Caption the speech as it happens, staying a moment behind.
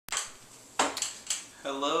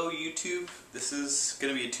Hello YouTube, this is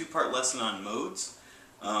going to be a two-part lesson on modes.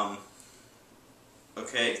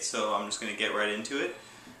 Okay, so I'm just going to get right into it.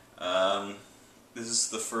 This is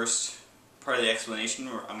the first part of the explanation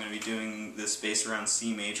where I'm going to be doing this based around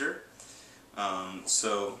C major.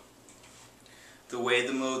 So the way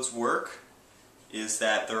the modes work is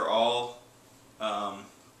that they're all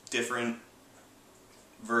different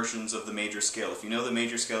versions of the major scale. If you know the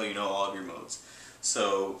major scale, you know all of your modes.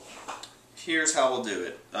 So here's how we'll do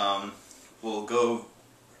it. We'll go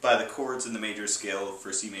by the chords in the major scale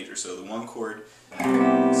for C major. So the 1 chord,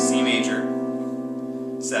 C major,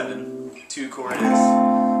 7. 2 chord is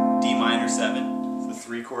D minor 7. The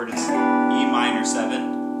 3 chord is E minor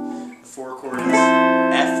 7. The 4 chord is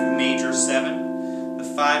F major 7. The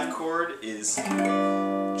 5 chord is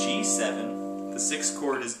G7. The 6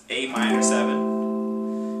 chord is A minor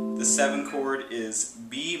 7. The 7 chord is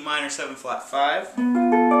B minor 7 flat 5.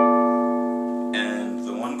 And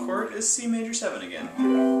the 1 chord is C major 7 again.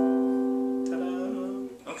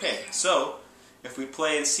 Ta-da! Okay, so if we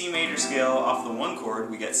play the C major scale off the 1 chord,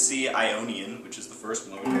 we get C Ionian, which is the first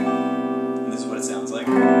mode. And this is what it sounds like.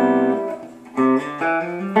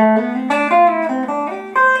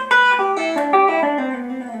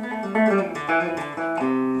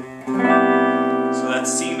 So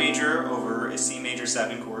that's C major over a C major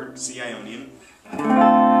 7 chord, C Ionian.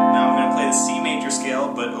 Now I'm going to play the C major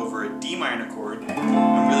scale, but over a D minor chord.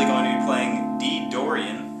 I'm really going to be playing D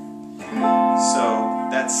Dorian. So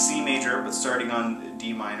that's C major, but starting on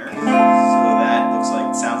D minor. So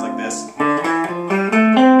that sounds like this.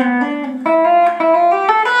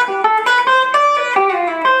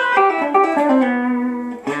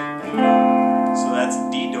 So that's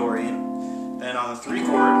D Dorian. Then on the 3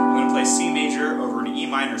 chord, I'm going to play C major over an E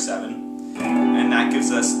minor 7, and that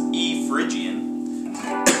gives us E Phrygian.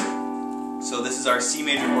 So this is our C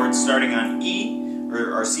major chord starting on E,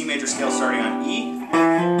 or our C major scale starting on E.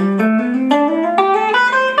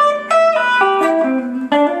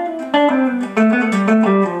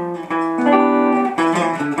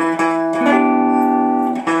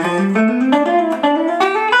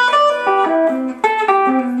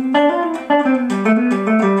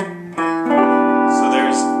 So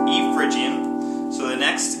there's E Phrygian. So the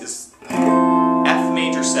next is F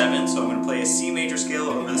major 7. So I'm going to play a C major scale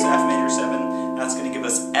over this F major 7. That's going to give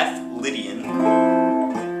us F Lydian.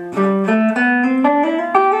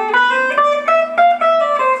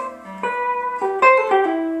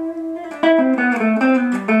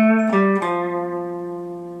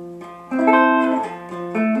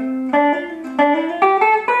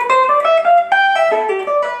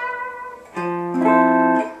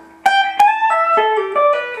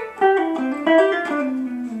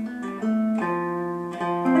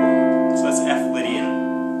 So that's F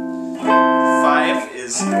Lydian. 5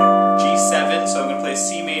 is G7, so I'm going to play a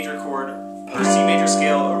C major chord, or C major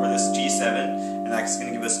scale over this G7, and that's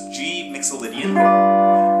going to give us G Mixolydian.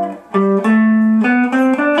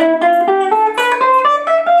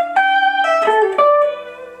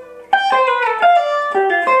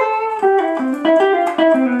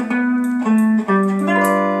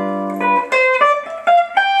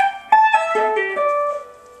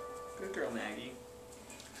 Good girl, Maggie.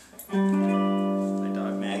 My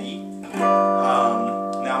dog Maggie.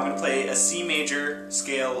 Now I'm going to play a C major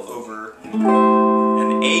scale over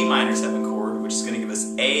an A minor 7 chord, which is going to give us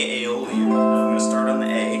A Aeolian. I'm going to start on the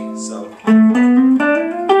A, so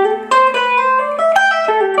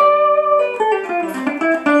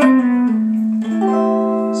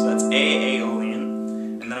that's A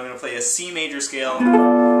Aeolian. And then I'm going to play a C major scale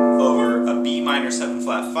over a B minor 7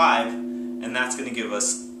 flat 5, and that's going to give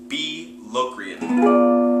us B Locrian.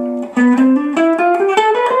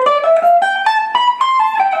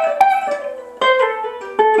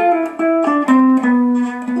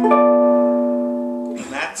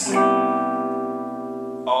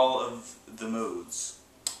 All of the modes.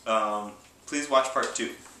 Please watch part 2.